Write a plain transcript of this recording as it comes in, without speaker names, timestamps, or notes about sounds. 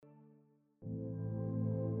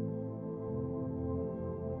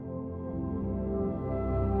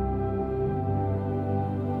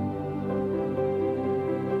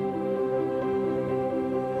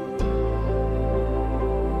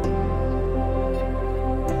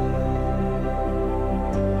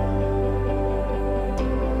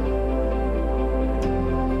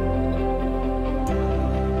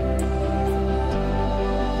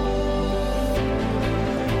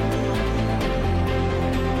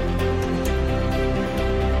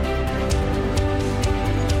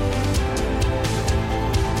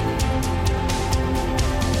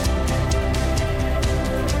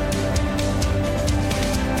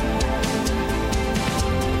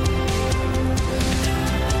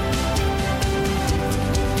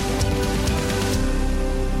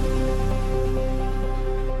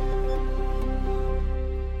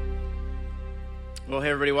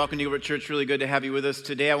everybody. Welcome to Gilbert Church. Really good to have you with us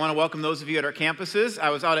today. I want to welcome those of you at our campuses. I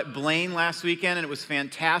was out at Blaine last weekend, and it was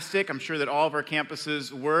fantastic. I'm sure that all of our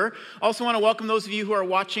campuses were. Also want to welcome those of you who are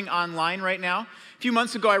watching online right now. A few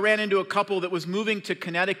months ago, I ran into a couple that was moving to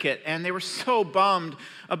Connecticut, and they were so bummed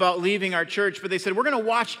about leaving our church, but they said, we're going to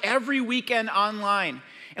watch every weekend online.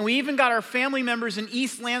 And we even got our family members in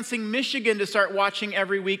East Lansing, Michigan to start watching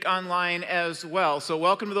every week online as well. So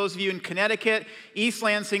welcome to those of you in Connecticut, East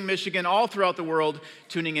Lansing, Michigan, all throughout the world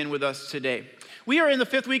tuning in with us today. We are in the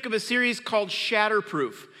fifth week of a series called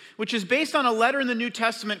Shatterproof, which is based on a letter in the New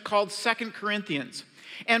Testament called 2 Corinthians.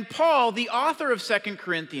 And Paul, the author of 2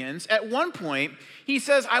 Corinthians, at one point, he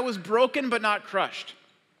says, I was broken but not crushed.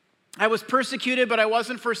 I was persecuted, but I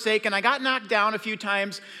wasn't forsaken. I got knocked down a few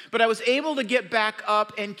times, but I was able to get back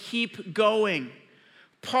up and keep going.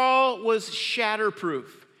 Paul was shatterproof.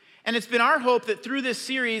 And it's been our hope that through this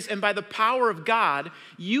series and by the power of God,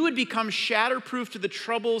 you would become shatterproof to the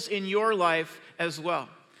troubles in your life as well.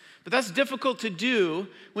 But that's difficult to do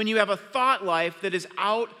when you have a thought life that is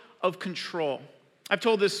out of control. I've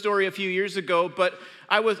told this story a few years ago, but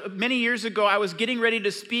many years ago, I was getting ready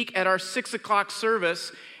to speak at our 6 o'clock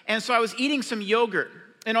service. And so I was eating some yogurt.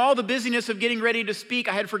 In all the busyness of getting ready to speak,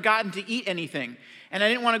 I had forgotten to eat anything. And I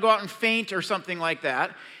didn't want to go out and faint or something like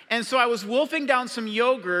that. And so I was wolfing down some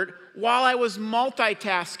yogurt while I was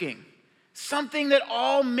multitasking. Something that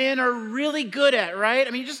all men are really good at, right? I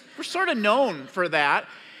mean, we're sort of known for that.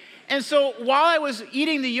 And so while I was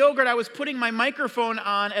eating the yogurt, I was putting my microphone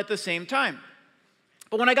on at the same time.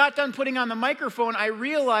 But when I got done putting on the microphone, I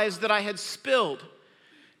realized that I had spilled.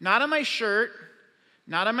 Not on my shirt,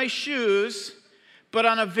 not on my shoes, but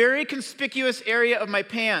on a very conspicuous area of my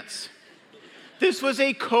pants. This was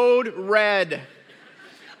a code red.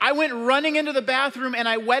 I went running into the bathroom and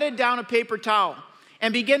I wetted down a paper towel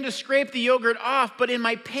and began to scrape the yogurt off, but in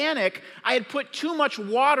my panic, I had put too much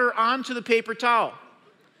water onto the paper towel.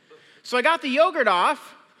 So I got the yogurt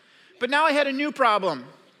off, but now I had a new problem.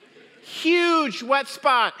 Huge wet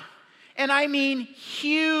spot. And I mean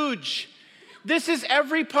huge. This is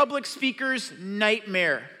every public speaker's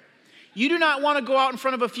nightmare. You do not want to go out in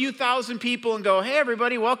front of a few thousand people and go, hey,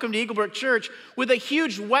 everybody, welcome to Eaglebrook Church, with a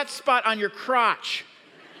huge wet spot on your crotch.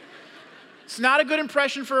 It's not a good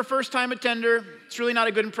impression for a first-time attender. It's really not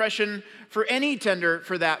a good impression for any attender,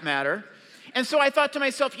 for that matter. And so I thought to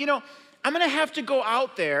myself, I'm going to have to go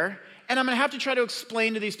out there, and I'm going to have to try to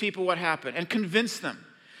explain to these people what happened and convince them.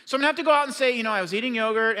 So I'm going to have to go out and say, I was eating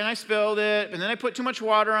yogurt and I spilled it, and then I put too much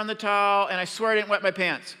water on the towel, and I swear I didn't wet my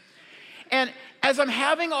pants. And as I'm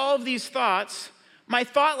having all of these thoughts, my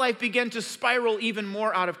thought life began to spiral even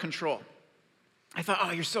more out of control. I thought,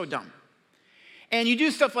 oh, you're so dumb. And you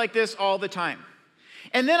do stuff like this all the time.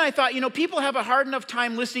 And then I thought, people have a hard enough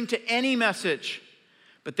time listening to any message,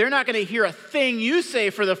 but they're not going to hear a thing you say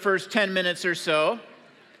for the first 10 minutes or so.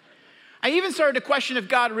 I even started to question if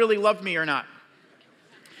God really loved me or not.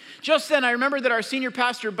 Just then, I remember that our senior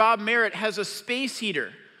pastor, Bob Merritt, has a space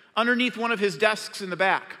heater underneath one of his desks in the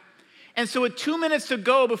back. And so with 2 minutes to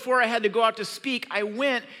go before I had to go out to speak, I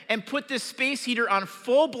went and put this space heater on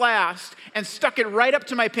full blast and stuck it right up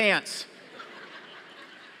to my pants.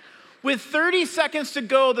 With 30 seconds to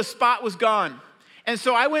go, the spot was gone. And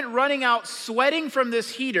so I went running out, sweating from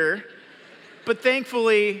this heater, but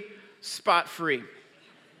thankfully, spot-free.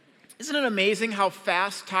 Isn't it amazing how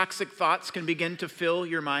fast toxic thoughts can begin to fill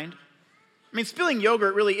your mind? I mean, spilling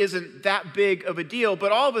yogurt really isn't that big of a deal,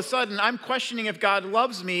 but all of a sudden, I'm questioning if God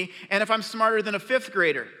loves me and if I'm smarter than a fifth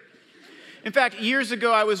grader. In fact, years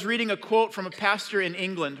ago, I was reading a quote from a pastor in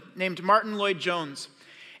England named Martin Lloyd-Jones,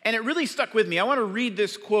 and it really stuck with me. I want to read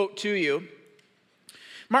this quote to you.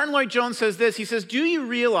 Martin Lloyd-Jones says this. He says, do you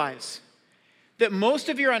realize that most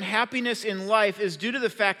of your unhappiness in life is due to the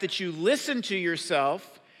fact that you listen to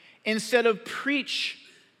yourself instead of preach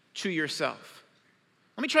to yourself?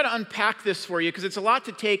 Let me try to unpack this for you because it's a lot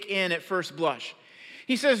to take in at first blush.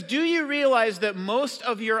 He says, do you realize that most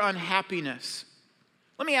of your unhappiness,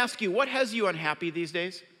 let me ask you, what has you unhappy these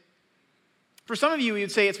days? For some of you,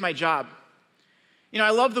 you'd say it's my job.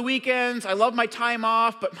 I love the weekends, I love my time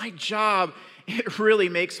off, but my job, it really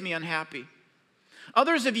makes me unhappy.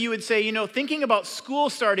 Others of you would say, thinking about school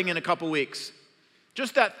starting in a couple weeks,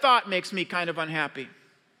 just that thought makes me kind of unhappy.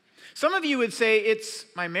 Some of you would say it's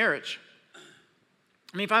my marriage.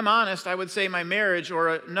 I mean, if I'm honest, I would say my marriage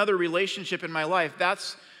or another relationship in my life,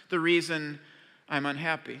 that's the reason I'm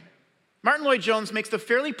unhappy. Martin Lloyd-Jones makes the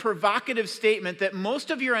fairly provocative statement that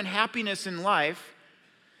most of your unhappiness in life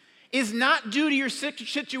is not due to your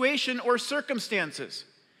situation or circumstances.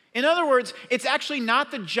 In other words, it's actually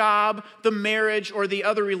not the job, the marriage, or the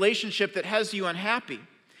other relationship that has you unhappy.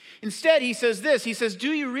 Instead, he says this. He says,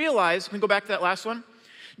 do you realize, can we go back to that last one?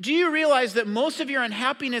 Do you realize that most of your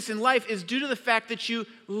unhappiness in life is due to the fact that you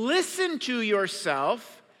listen to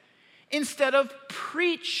yourself instead of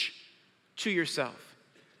preach to yourself?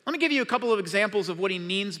 Let me give you a couple of examples of what he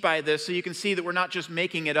means by this so you can see that we're not just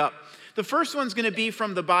making it up. The first one's going to be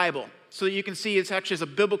from the Bible so that you can see it's actually a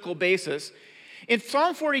biblical basis. In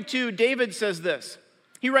Psalm 42, David says this.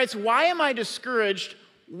 He writes, why am I discouraged?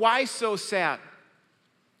 Why so sad?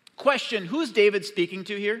 Question, who's David speaking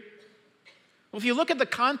to here? Well, if you look at the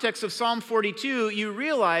context of Psalm 42, you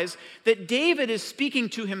realize that David is speaking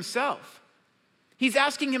to himself. He's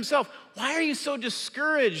asking himself, why are you so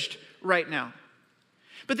discouraged right now?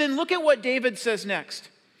 But then look at what David says next.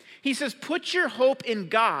 He says, put your hope in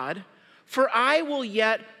God, for I will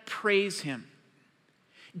yet praise him.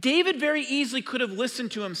 David very easily could have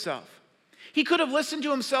listened to himself. He could have listened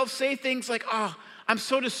to himself say things like, oh, I'm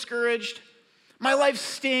so discouraged. My life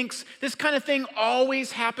stinks. This kind of thing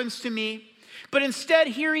always happens to me. But instead,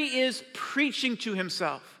 here he is preaching to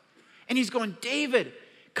himself. And he's going, David,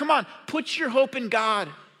 come on, put your hope in God.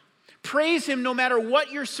 Praise him no matter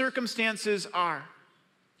what your circumstances are.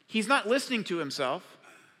 He's not listening to himself.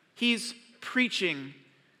 He's preaching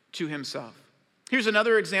to himself. Here's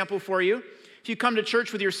another example for you. If you come to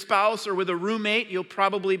church with your spouse or with a roommate, you'll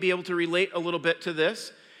probably be able to relate a little bit to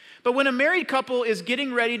this. But when a married couple is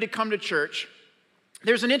getting ready to come to church,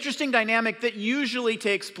 there's an interesting dynamic that usually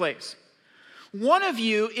takes place. One of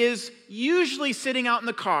you is usually sitting out in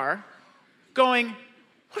the car going,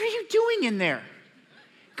 what are you doing in there?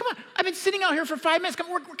 Come on, I've been sitting out here for 5 minutes.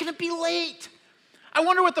 We're going to be late. I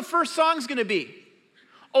wonder what the first song's going to be.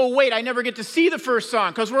 Oh, wait, I never get to see the first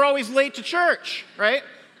song because we're always late to church, right?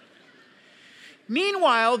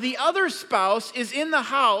 Meanwhile, the other spouse is in the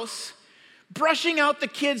house brushing out the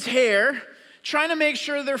kids' hair, trying to make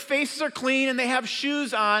sure their faces are clean and they have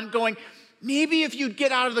shoes on, going, maybe if you'd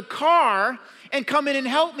get out of the car and come in and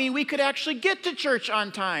help me, we could actually get to church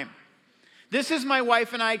on time. This is my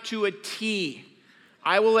wife and I to a T.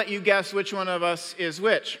 I will let you guess which one of us is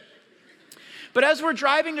which. But as we're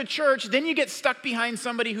driving to church, then you get stuck behind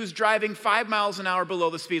somebody who's driving 5 miles an hour below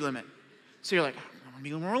the speed limit. So you're like, I'm going to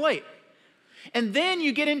be more late. And then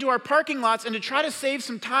you get into our parking lots, and to try to save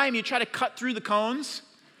some time, you try to cut through the cones.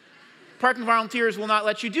 Parking volunteers will not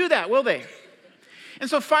let you do that, will they? And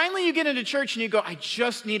so finally you get into church and you go, I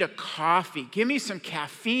just need a coffee. Give me some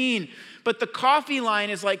caffeine. But the coffee line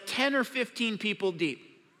is like 10 or 15 people deep.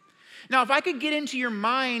 Now, if I could get into your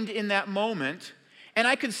mind in that moment and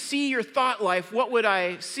I could see your thought life, what would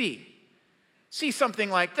I see? See something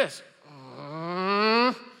like this.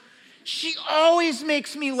 She always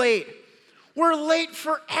makes me late. We're late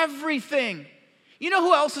for everything. You know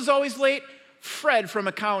who else is always late? Fred from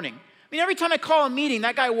accounting. I mean, every time I call a meeting,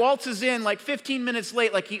 that guy waltzes in like 15 minutes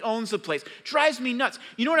late like he owns the place. Drives me nuts.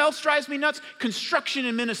 You know what else drives me nuts? Construction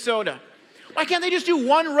in Minnesota. Why can't they just do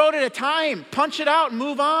one road at a time? Punch it out and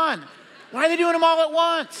move on. Why are they doing them all at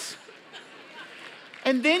once?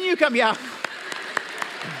 And then you come, yeah.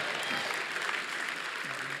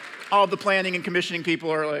 All the planning and commissioning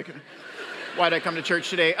people are like, why'd I come to church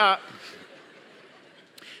today?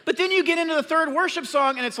 But then you get into the third worship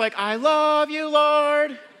song and it's like, I love you,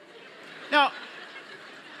 Lord. Now,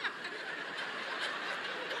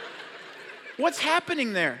 what's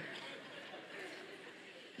happening there?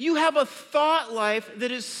 You have a thought life that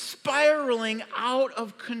is spiraling out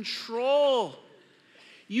of control.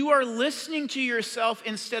 You are listening to yourself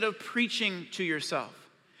instead of preaching to yourself.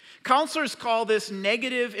 Counselors call this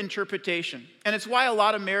negative interpretation, and it's why a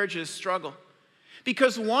lot of marriages struggle.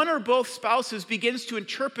 Because one or both spouses begins to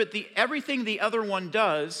interpret everything the other one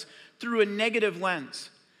does through a negative lens.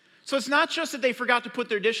 So it's not just that they forgot to put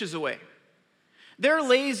their dishes away. They're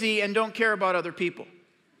lazy and don't care about other people.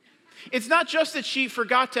 It's not just that she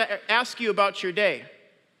forgot to ask you about your day.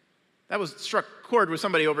 That was struck chord with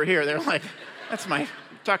somebody over here. They're like,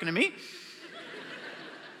 talking to me?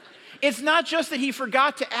 It's not just that he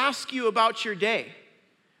forgot to ask you about your day.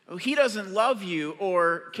 He doesn't love you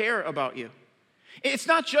or care about you. It's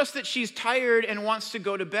not just that she's tired and wants to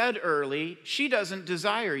go to bed early. She doesn't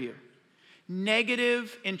desire you.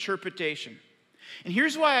 Negative interpretation. And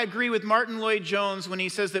here's why I agree with Martin Lloyd-Jones when he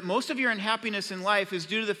says that most of your unhappiness in life is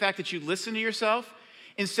due to the fact that you listen to yourself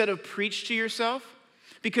instead of preach to yourself.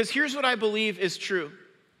 Because here's what I believe is true.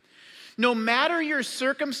 No matter your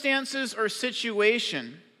circumstances or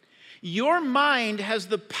situation, your mind has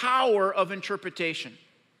the power of interpretation.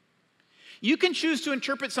 You can choose to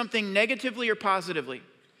interpret something negatively or positively.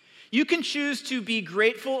 You can choose to be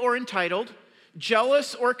grateful or entitled,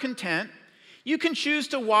 jealous or content. You can choose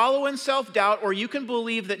to wallow in self-doubt, or you can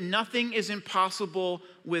believe that nothing is impossible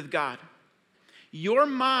with God. Your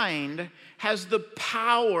mind has the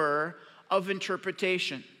power of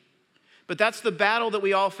interpretation. But that's the battle that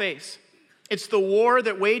we all face. It's the war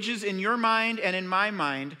that wages in your mind and in my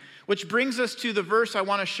mind, which brings us to the verse I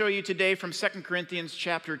want to show you today from 2 Corinthians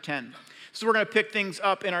chapter 10. So we're going to pick things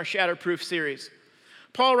up in our Shatterproof series.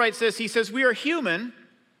 Paul writes this, he says, "We are human,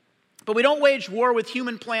 but we don't wage war with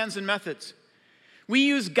human plans and methods. We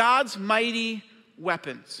use God's mighty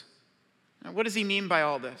weapons." Now, what does he mean by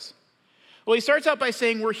all this? Well, he starts out by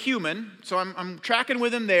saying we're human, so I'm tracking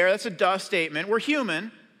with him there. That's a duh statement. We're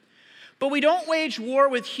human, but we don't wage war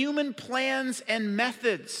with human plans and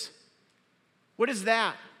methods. What is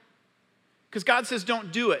that? Because God says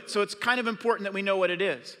don't do it, so it's kind of important that we know what it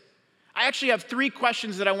is. I actually have 3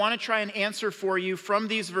 questions that I want to try and answer for you from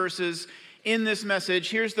these verses in this message.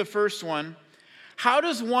 Here's the first one. How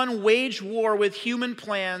does one wage war with human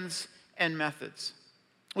plans and methods?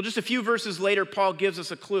 Well, just a few verses later, Paul gives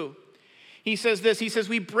us a clue. He says this, he says,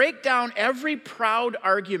 "We break down every proud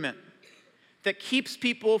argument that keeps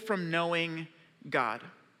people from knowing God."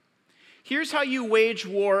 Here's how you wage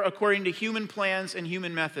war according to human plans and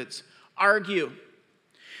human methods. Argue.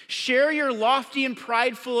 Share your lofty and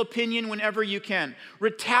prideful opinion whenever you can.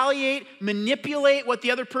 Retaliate, manipulate what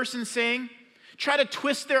the other person's saying. Try to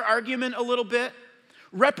twist their argument a little bit.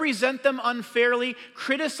 Represent them unfairly.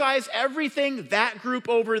 Criticize everything that group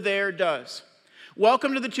over there does.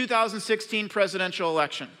 Welcome to the 2016 presidential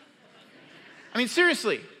election. I mean,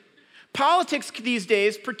 seriously, politics these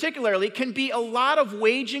days particularly can be a lot of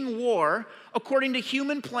waging war according to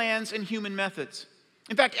human plans and human methods.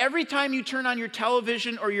 In fact, every time you turn on your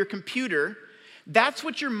television or your computer, that's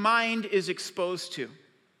what your mind is exposed to.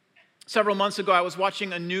 Several months ago, I was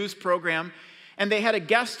watching a news program, and they had a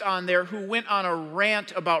guest on there who went on a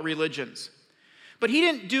rant about religions. But he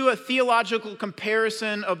didn't do a theological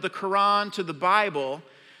comparison of the Quran to the Bible.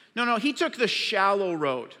 No, he took the shallow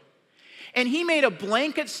road. And he made a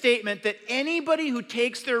blanket statement that anybody who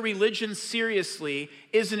takes their religion seriously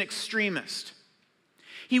is an extremist.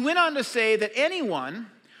 He went on to say that anyone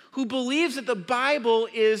who believes that the Bible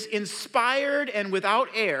is inspired and without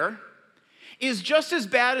error is just as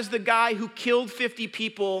bad as the guy who killed 50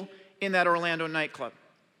 people in that Orlando nightclub.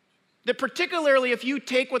 That particularly if you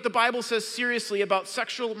take what the Bible says seriously about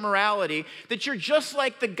sexual morality, that you're just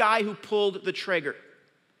like the guy who pulled the trigger.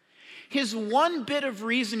 His one bit of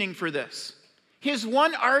reasoning for this, his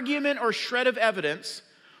one argument or shred of evidence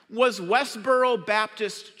was Westboro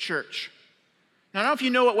Baptist Church. Now, I don't know if you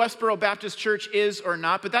know what Westboro Baptist Church is or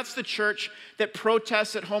not, but that's the church that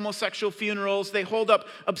protests at homosexual funerals. They hold up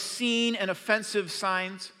obscene and offensive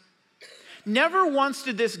signs. Never once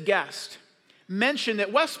did this guest mention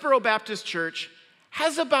that Westboro Baptist Church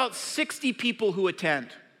has about 60 people who attend,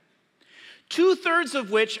 2/3 of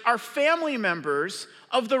which are family members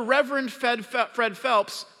of the Reverend Fred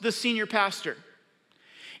Phelps, the senior pastor.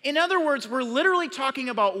 In other words, we're literally talking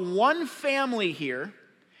about one family here,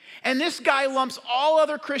 and this guy lumps all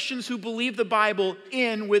other Christians who believe the Bible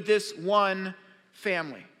in with this one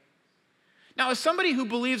family. Now, as somebody who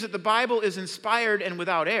believes that the Bible is inspired and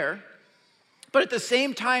without error, but at the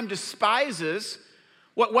same time despises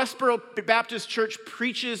what Westboro Baptist Church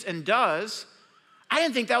preaches and does, I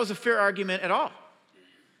didn't think that was a fair argument at all.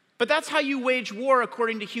 But that's how you wage war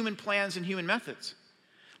according to human plans and human methods.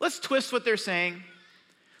 Let's twist what they're saying.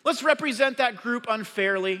 Let's represent that group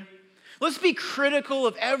unfairly. Let's be critical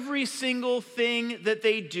of every single thing that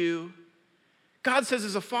they do. God says,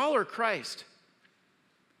 as a follower of Christ,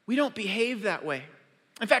 we don't behave that way.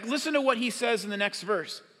 In fact, listen to what he says in the next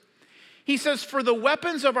verse. He says, "For the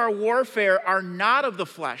weapons of our warfare are not of the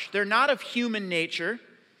flesh. They're not of human nature,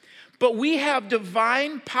 but we have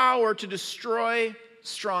divine power to destroy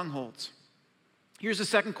strongholds." Here's the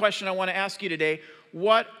second question I want to ask you today.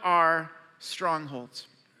 What are strongholds?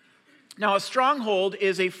 Now, a stronghold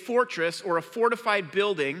is a fortress or a fortified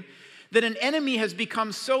building that an enemy has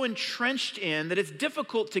become so entrenched in that it's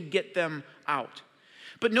difficult to get them out.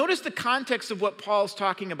 But notice the context of what Paul's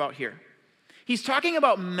talking about here. He's talking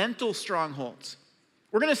about mental strongholds.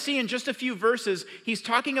 We're going to see in just a few verses, he's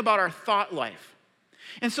talking about our thought life.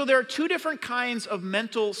 And so there are 2 different kinds of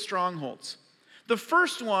mental strongholds. The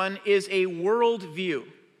first one is a worldview.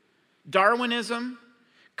 Darwinism,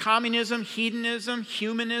 communism, hedonism,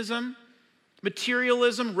 humanism,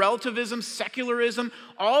 materialism, relativism, secularism,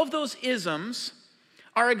 all of those isms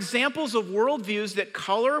are examples of worldviews that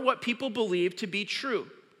color what people believe to be true.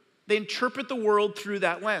 They interpret the world through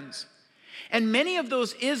that lens. And many of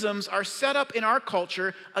those isms are set up in our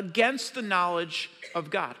culture against the knowledge of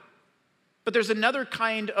God. But there's another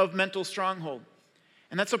kind of mental stronghold,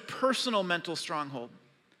 and that's a personal mental stronghold.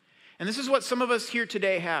 And this is what some of us here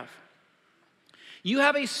today have. You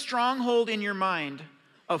have a stronghold in your mind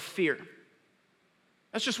of fear.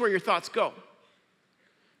 That's just where your thoughts go.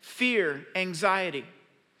 Fear, anxiety.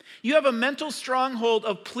 You have a mental stronghold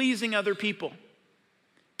of pleasing other people.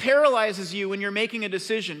 Paralyzes you when you're making a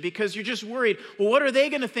decision because you're just worried, well, what are they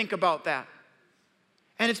going to think about that?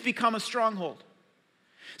 And it's become a stronghold.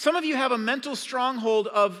 Some of you have a mental stronghold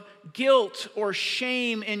of guilt or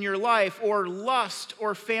shame in your life, or lust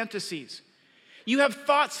or fantasies. You have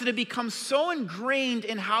thoughts that have become so ingrained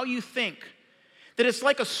in how you think that it's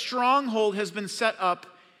like a stronghold has been set up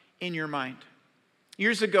in your mind.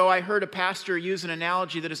 Years ago, I heard a pastor use an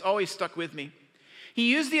analogy that has always stuck with me.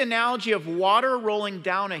 He used the analogy of water rolling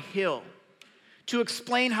down a hill to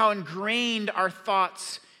explain how ingrained our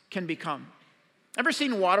thoughts can become. Ever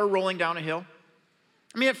seen water rolling down a hill?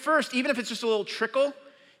 I mean, at first, even if it's just a little trickle,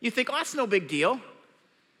 you think, oh, that's no big deal.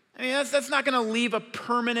 I mean, that's not going to leave a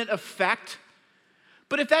permanent effect.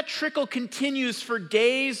 But if that trickle continues for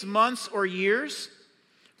days, months, or years,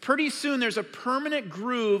 pretty soon there's a permanent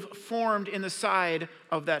groove formed in the side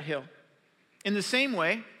of that hill. In the same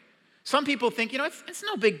way, some people think, it's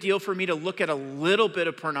no big deal for me to look at a little bit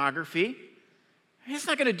of pornography. It's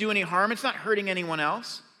not going to do any harm. It's not hurting anyone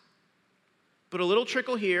else. But a little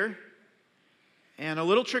trickle here and a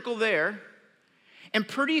little trickle there, and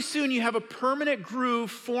pretty soon you have a permanent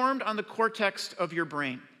groove formed on the cortex of your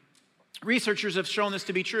brain. Researchers have shown this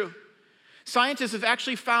to be true. Scientists have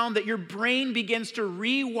actually found that your brain begins to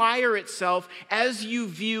rewire itself as you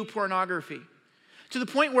view pornography, to the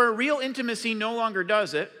point where real intimacy no longer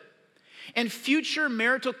does it, and future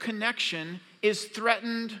marital connection is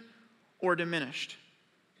threatened or diminished.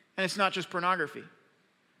 And it's not just pornography.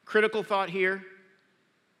 Critical thought here,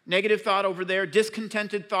 negative thought over there,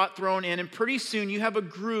 discontented thought thrown in, and pretty soon you have a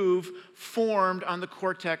groove formed on the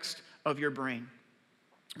cortex of your brain.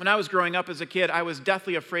 When I was growing up as a kid, I was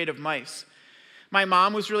deathly afraid of mice. My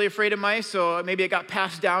mom was really afraid of mice, so maybe it got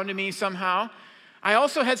passed down to me somehow. I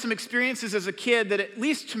also had some experiences as a kid that, at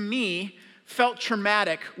least to me, felt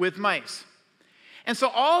traumatic with mice. And so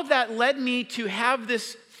all of that led me to have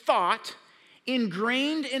this thought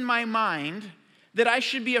ingrained in my mind that I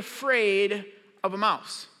should be afraid of a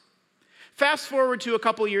mouse. Fast forward to a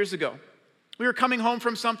couple years ago. We were coming home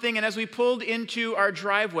from something, and as we pulled into our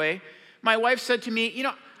driveway, my wife said to me,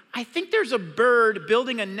 I think there's a bird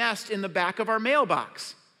building a nest in the back of our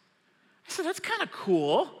mailbox. I said, that's kind of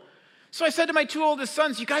cool. So I said to my two oldest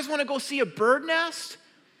sons, you guys want to go see a bird nest?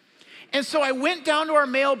 And so I went down to our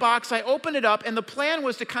mailbox, I opened it up, and the plan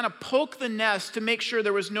was to kind of poke the nest to make sure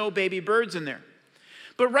there was no baby birds in there.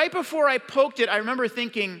 But right before I poked it, I remember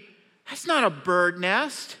thinking, that's not a bird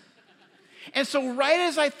nest. And so right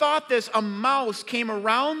as I thought this, a mouse came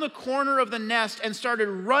around the corner of the nest and started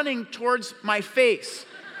running towards my face,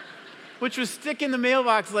 which was sticking the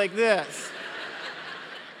mailbox like this.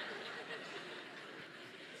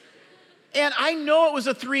 And I know it was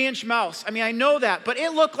a 3-inch mouse. I mean, I know that, but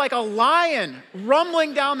it looked like a lion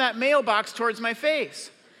rumbling down that mailbox towards my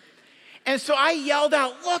face. And so I yelled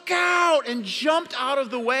out, look out, and jumped out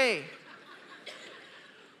of the way.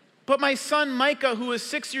 But my son Micah, who was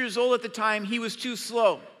 6 years old at the time, he was too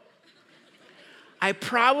slow. I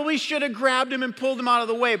probably should have grabbed him and pulled him out of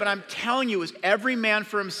the way, but I'm telling you, it was every man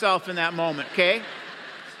for himself in that moment, okay?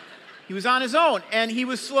 He was on his own, and he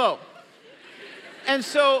was slow. And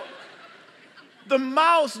so the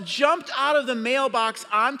mouse jumped out of the mailbox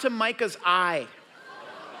onto Micah's eye.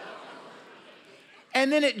 And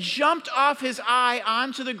then it jumped off his eye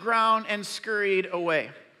onto the ground and scurried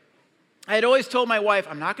away. I had always told my wife,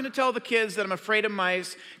 I'm not going to tell the kids that I'm afraid of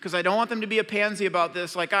mice because I don't want them to be a pansy about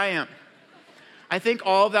this like I am. I think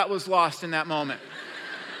all of that was lost in that moment.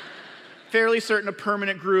 Fairly certain a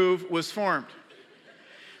permanent groove was formed.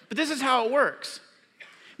 But this is how it works.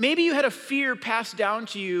 Maybe you had a fear passed down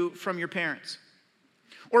to you from your parents.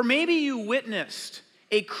 Or maybe you witnessed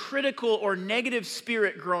a critical or negative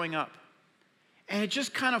spirit growing up, and it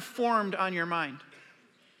just kind of formed on your mind.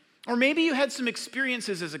 Or maybe you had some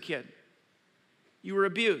experiences as a kid. You were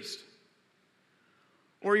abused,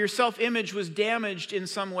 or your self-image was damaged in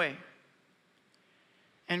some way,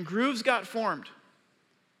 and grooves got formed.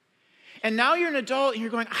 And now you're an adult and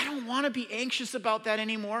you're going, I don't want to be anxious about that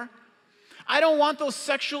anymore. I don't want those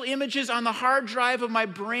sexual images on the hard drive of my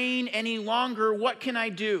brain any longer. What can I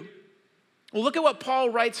do? Well, look at what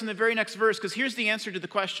Paul writes in the very next verse, because here's the answer to the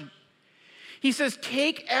question. He says,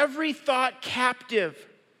 take every thought captive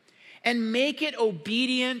and make it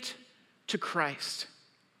obedient to Christ.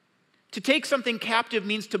 To take something captive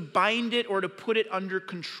means to bind it or to put it under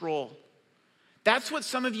control. That's what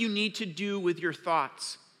some of you need to do with your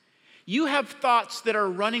thoughts. You have thoughts that are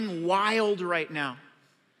running wild right now.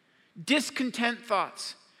 Discontent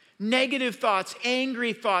thoughts, negative thoughts,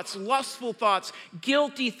 angry thoughts, lustful thoughts,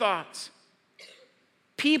 guilty thoughts,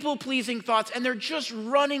 people-pleasing thoughts, and they're just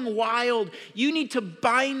running wild. You need to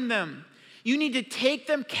bind them. You need to take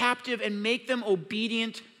them captive and make them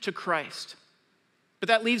obedient to Christ. But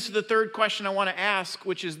that leads to the third question I want to ask,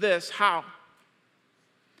 which is this: how?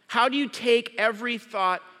 How do you take every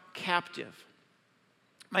thought captive?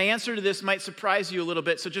 My answer to this might surprise you a little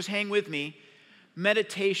bit, so just hang with me.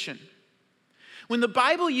 Meditation. When the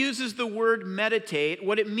Bible uses the word meditate,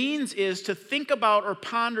 what it means is to think about or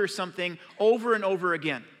ponder something over and over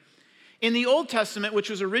again. In the Old Testament, which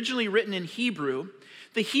was originally written in Hebrew,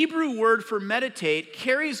 the Hebrew word for meditate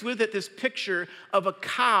carries with it this picture of a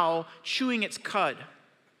cow chewing its cud.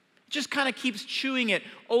 It just kind of keeps chewing it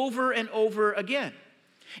over and over again.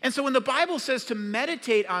 And so when the Bible says to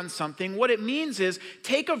meditate on something, what it means is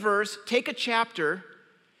take a verse, take a chapter,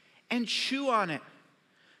 and chew on it.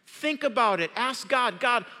 Think about it. Ask God,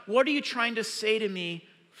 God, what are you trying to say to me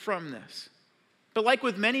from this? But like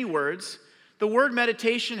with many words, the word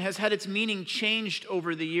meditation has had its meaning changed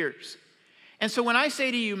over the years. And so when I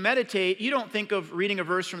say to you meditate, you don't think of reading a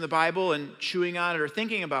verse from the Bible and chewing on it or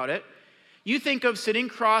thinking about it. You think of sitting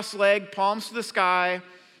cross-legged, palms to the sky,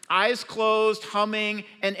 eyes closed, humming,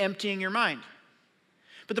 and emptying your mind.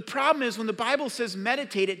 But the problem is when the Bible says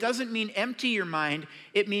meditate, it doesn't mean empty your mind.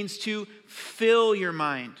 It means to fill your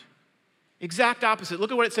mind. Exact opposite.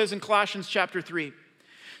 Look at what it says in Colossians chapter 3. It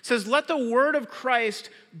says, let the word of Christ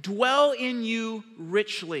dwell in you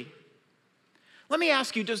richly. Let me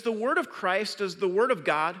ask you, does the word of Christ, does the word of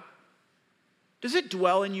God, does it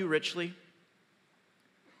dwell in you richly?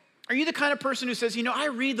 Are you the kind of person who says, I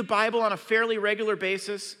read the Bible on a fairly regular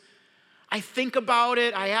basis. I think about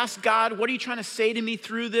it. I ask God, what are you trying to say to me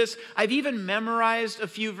through this? I've even memorized a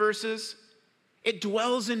few verses. It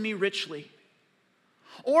dwells in me richly.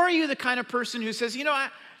 Or are you the kind of person who says,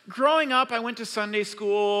 growing up, I went to Sunday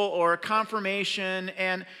school or confirmation,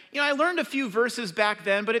 and I learned a few verses back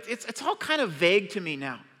then, but it's all kind of vague to me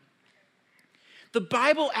now. The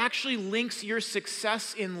Bible actually links your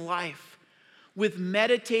success in life with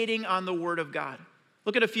meditating on the Word of God.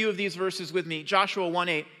 Look at a few of these verses with me. Joshua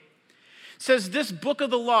 1:8 says, this book of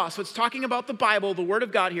the law, so it's talking about the Bible, the Word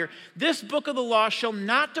of God here, this book of the law shall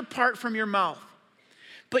not depart from your mouth,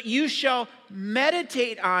 but you shall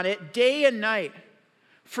meditate on it day and night,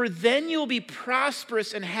 for then you'll be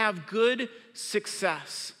prosperous and have good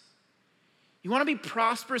success. You want to be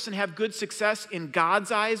prosperous and have good success in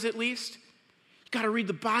God's eyes at least? You got to read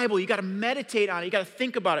the Bible. You got to meditate on it. You got to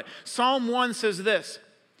think about it. Psalm 1 says this,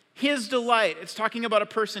 his delight, it's talking about a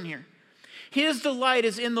person here. His delight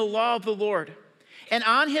is in the law of the Lord, and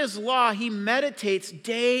on his law he meditates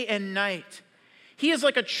day and night. He is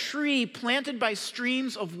like a tree planted by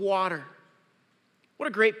streams of water. What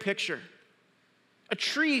a great picture. A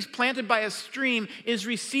tree planted by a stream is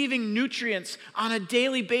receiving nutrients on a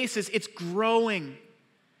daily basis. It's growing.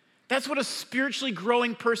 That's what a spiritually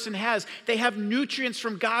growing person has. They have nutrients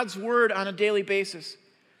from God's word on a daily basis.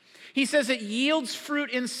 He says it yields fruit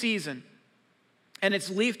in season, and its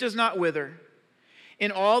leaf does not wither.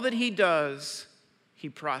 In all that he does, he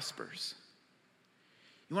prospers.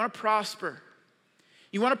 You want to prosper.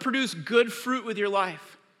 You want to produce good fruit with your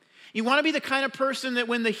life. You want to be the kind of person that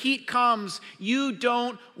when the heat comes, you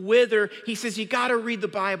don't wither. He says you got to read the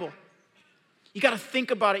Bible. You got to think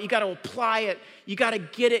about it. You got to apply it. You got to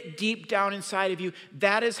get it deep down inside of you.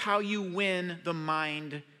 That is how you win the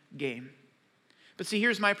mind game. But see,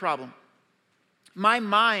 here's my problem. My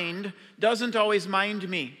mind doesn't always mind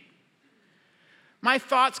me. My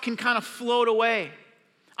thoughts can kind of float away.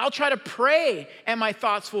 I'll try to pray and my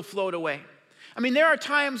thoughts will float away. I mean, there are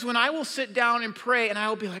times when I will sit down and pray and I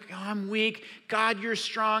will be like, I'm weak. God, you're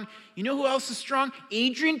strong. You know who else is strong?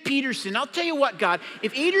 Adrian Peterson. I'll tell you what, God,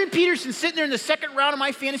 if Adrian Peterson's sitting there in the second round of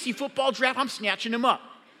my fantasy football draft, I'm snatching him up.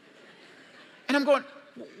 And I'm going,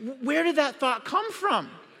 where did that thought come from?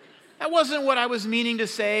 That wasn't what I was meaning to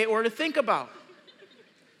say or to think about.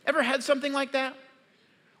 Ever had something like that?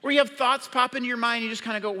 Where you have thoughts pop into your mind, you just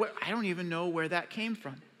kind of go, I don't even know where that came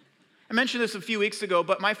from. I mentioned this a few weeks ago,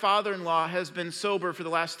 but my father-in-law has been sober for the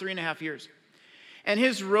last 3.5 years. And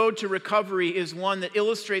his road to recovery is one that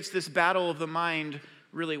illustrates this battle of the mind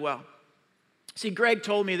really well. See, Greg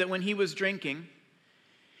told me that when he was drinking,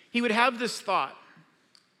 he would have this thought,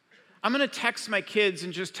 I'm going to text my kids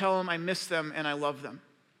and just tell them I miss them and I love them.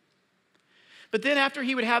 But then after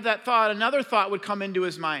he would have that thought, another thought would come into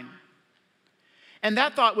his mind. And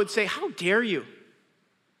that thought would say, how dare you?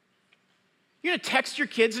 You're going to text your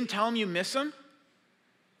kids and tell them you miss them?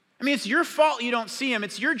 I mean, it's your fault you don't see him.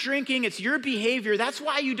 It's your drinking. It's your behavior. That's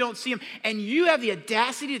why you don't see him. And you have the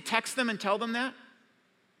audacity to text them and tell them that?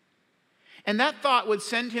 And that thought would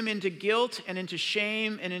send him into guilt and into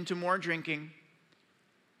shame and into more drinking.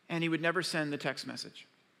 And he would never send the text message.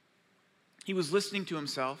 He was listening to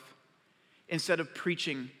himself instead of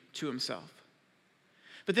preaching to himself.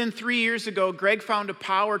 But then 3 years ago, Greg found a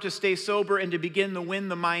power to stay sober and to begin to win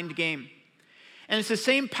the mind game. And it's the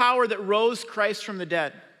same power that rose Christ from the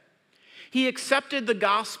dead. He accepted the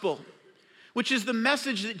gospel, which is the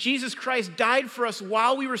message that Jesus Christ died for us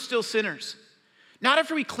while we were still sinners. Not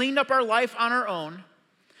after we cleaned up our life on our own,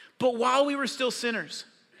 but while we were still sinners.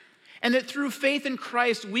 And that through faith in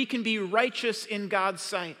Christ, we can be righteous in God's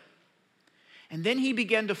sight. And then he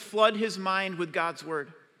began to flood his mind with God's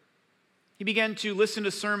word. He began to listen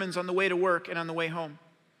to sermons on the way to work and on the way home.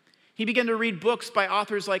 He began to read books by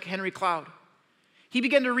authors like Henry Cloud. He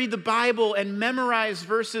began to read the Bible and memorize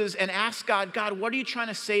verses and ask God, God, what are you trying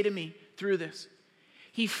to say to me through this?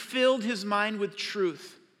 He filled his mind with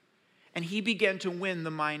truth, and he began to win the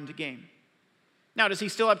mind game. Now, does he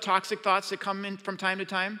still have toxic thoughts that come in from time to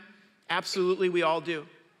time? Absolutely, we all do.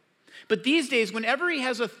 But these days, whenever he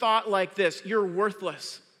has a thought like this, you're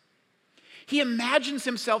worthless, he imagines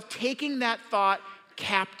himself taking that thought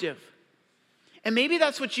captive. And maybe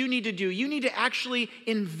that's what you need to do. You need to actually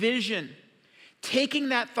envision taking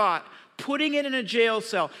that thought, putting it in a jail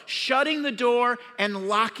cell, shutting the door, and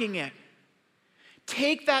locking it.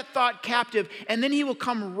 Take that thought captive, and then he will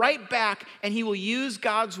come right back and he will use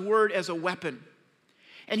God's word as a weapon.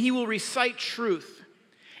 And he will recite truth.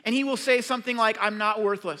 And he will say something like, I'm not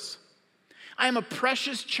worthless. I am a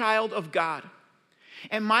precious child of God.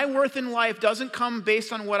 And my worth in life doesn't come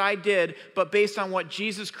based on what I did, but based on what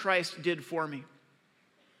Jesus Christ did for me.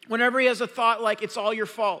 Whenever he has a thought like, it's all your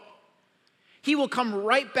fault, he will come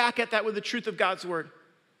right back at that with the truth of God's word.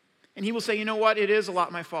 And he will say, you know what? It is a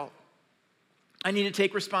lot my fault. I need to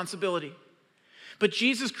take responsibility. But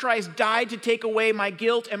Jesus Christ died to take away my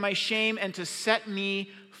guilt and my shame and to set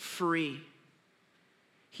me free.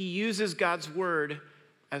 He uses God's word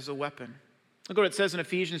as a weapon. Look what it says in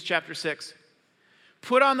Ephesians chapter 6.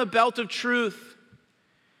 Put on the belt of truth.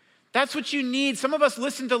 That's what you need. Some of us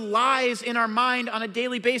listen to lies in our mind on a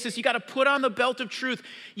daily basis. You got to put on the belt of truth.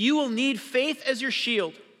 You will need faith as your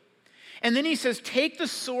shield. And then he says, take the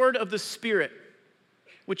sword of the Spirit,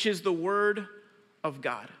 which is the word of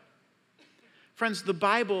God. Friends, the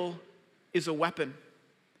Bible is a weapon.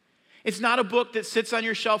 It's not a book that sits on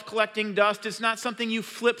your shelf collecting dust. It's not something you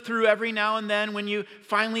flip through every now and then when you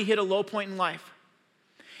finally hit a low point in life.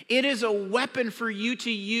 It is a weapon for you to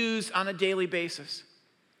use on a daily basis.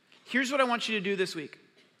 Here's what I want you to do this week.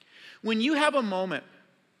 When you have a moment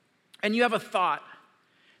and you have a thought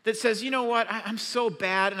that says, you know what, I'm so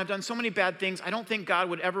bad and I've done so many bad things, I don't think God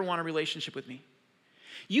would ever want a relationship with me.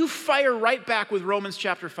 You fire right back with Romans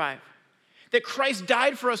chapter 5. That Christ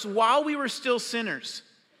died for us while we were still sinners,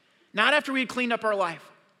 not after we had cleaned up our life.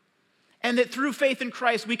 And that through faith in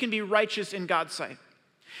Christ, we can be righteous in God's sight.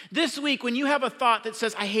 This week, when you have a thought that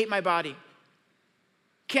says, I hate my body,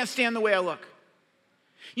 can't stand the way I look,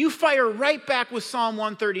 you fire right back with Psalm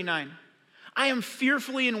 139. I am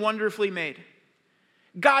fearfully and wonderfully made.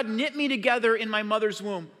 God knit me together in my mother's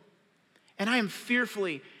womb, and I am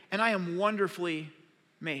fearfully and I am wonderfully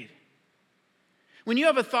made. When you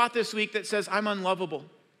have a thought this week that says, I'm unlovable,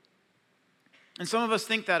 and some of us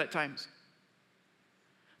think that at times,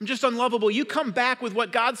 I'm just unlovable, you come back with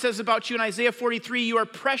what God says about you in Isaiah 43, you are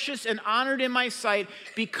precious and honored in my sight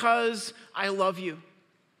because I love you.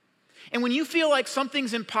 And when you feel like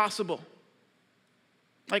something's impossible,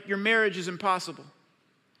 like your marriage is impossible,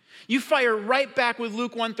 you fire right back with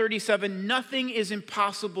Luke 1:37, nothing is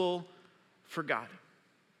impossible for God.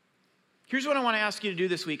 Here's what I want to ask you to do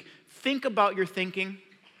this week. Think about your thinking.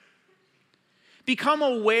 Become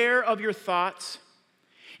aware of your thoughts.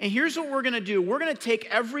 And here's what we're going to do. We're going to take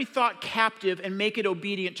every thought captive and make it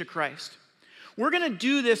obedient to Christ. We're going to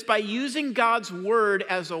do this by using God's word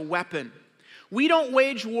as a weapon. We don't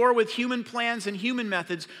wage war with human plans and human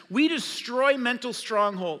methods. We destroy mental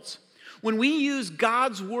strongholds when we use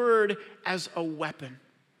God's word as a weapon.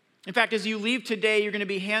 In fact, as you leave today, you're going to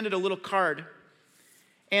be handed a little card.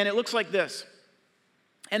 And it looks like this.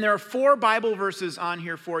 And there are 4 Bible verses on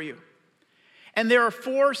here for you. And there are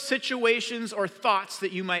 4 situations or thoughts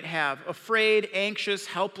that you might have: afraid, anxious,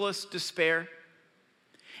 helpless, despair.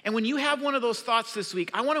 And when you have one of those thoughts this week,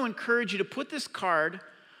 I want to encourage you to put this card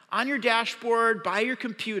on your dashboard, by your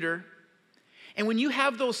computer. And when you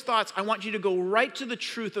have those thoughts, I want you to go right to the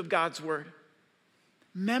truth of God's word.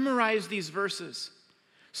 Memorize these verses.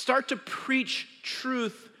 Start to preach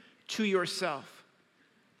truth to yourself.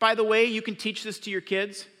 by the way, you can teach this to your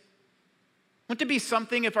kids? Wouldn't it be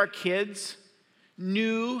something if our kids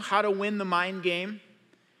knew how to win the mind game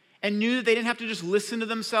and knew that they didn't have to just listen to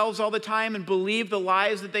themselves all the time and believe the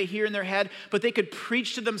lies that they hear in their head, but they could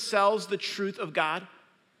preach to themselves the truth of God?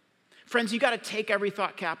 Friends, you got to take every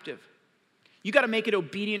thought captive. You got to make it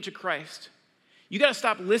obedient to Christ. You got to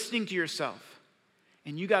stop listening to yourself,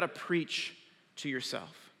 and you got to preach to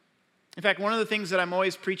yourself. In fact, one of the things that I'm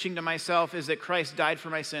always preaching to myself is that Christ died for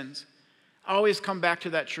my sins. I always come back to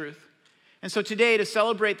that truth. And so today, to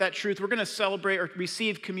celebrate that truth, we're going to celebrate or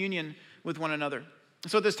receive communion with one another.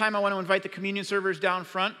 So at this time, I want to invite the communion servers down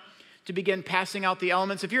front to begin passing out the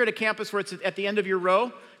elements. If you're at a campus where it's at the end of your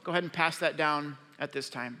row, go ahead and pass that down at this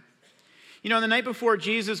time. You know, the night before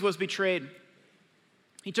Jesus was betrayed,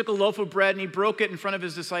 he took a loaf of bread and he broke it in front of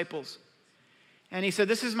his disciples. And he said,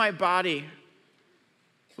 "This is my body,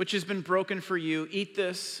 which has been broken for you. Eat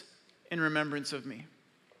this in remembrance of me."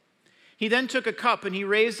 He then took a cup and he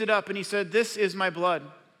raised it up and he said, "This is my blood,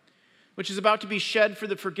 which is about to be shed for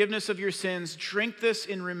the forgiveness of your sins. Drink this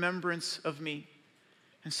in remembrance of me."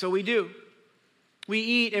 And so we do. We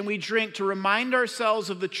eat and we drink to remind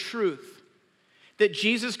ourselves of the truth that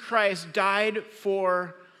Jesus Christ died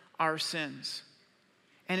for our sins.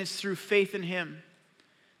 And it's through faith in him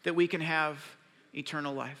that we can have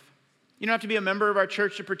eternal life. You don't have to be a member of our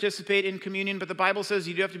church to participate in communion, but the Bible says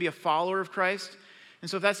you do have to be a follower of Christ. And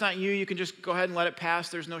so if that's not you, you can just go ahead and let it pass.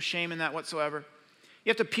 There's no shame in that whatsoever. You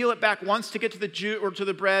have to peel it back once to get to the to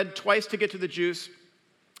the bread, twice to get to the juice.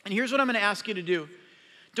 And here's what I'm going to ask you to do.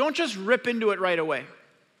 Don't just rip into it right away.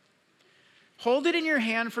 Hold it in your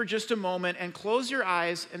hand for just a moment and close your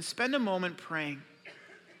eyes and spend a moment praying.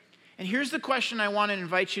 And here's the question I want to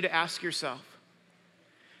invite you to ask yourself.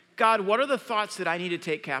 God, what are the thoughts that I need to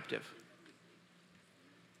take captive?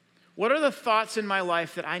 What are the thoughts in my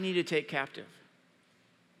life that I need to take captive?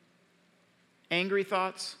 Angry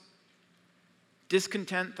thoughts,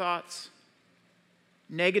 discontent thoughts,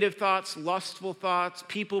 negative thoughts, lustful thoughts,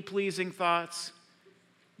 people-pleasing thoughts,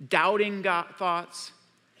 doubting thoughts.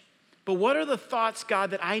 But what are the thoughts,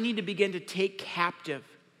 God, that I need to begin to take captive?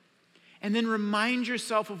 And then remind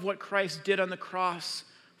yourself of what Christ did on the cross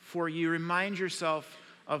for you. Remind yourself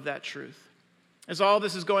of that truth. As all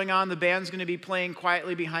this is going on, the band's going to be playing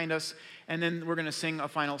quietly behind us, and then we're going to sing a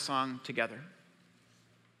final song together.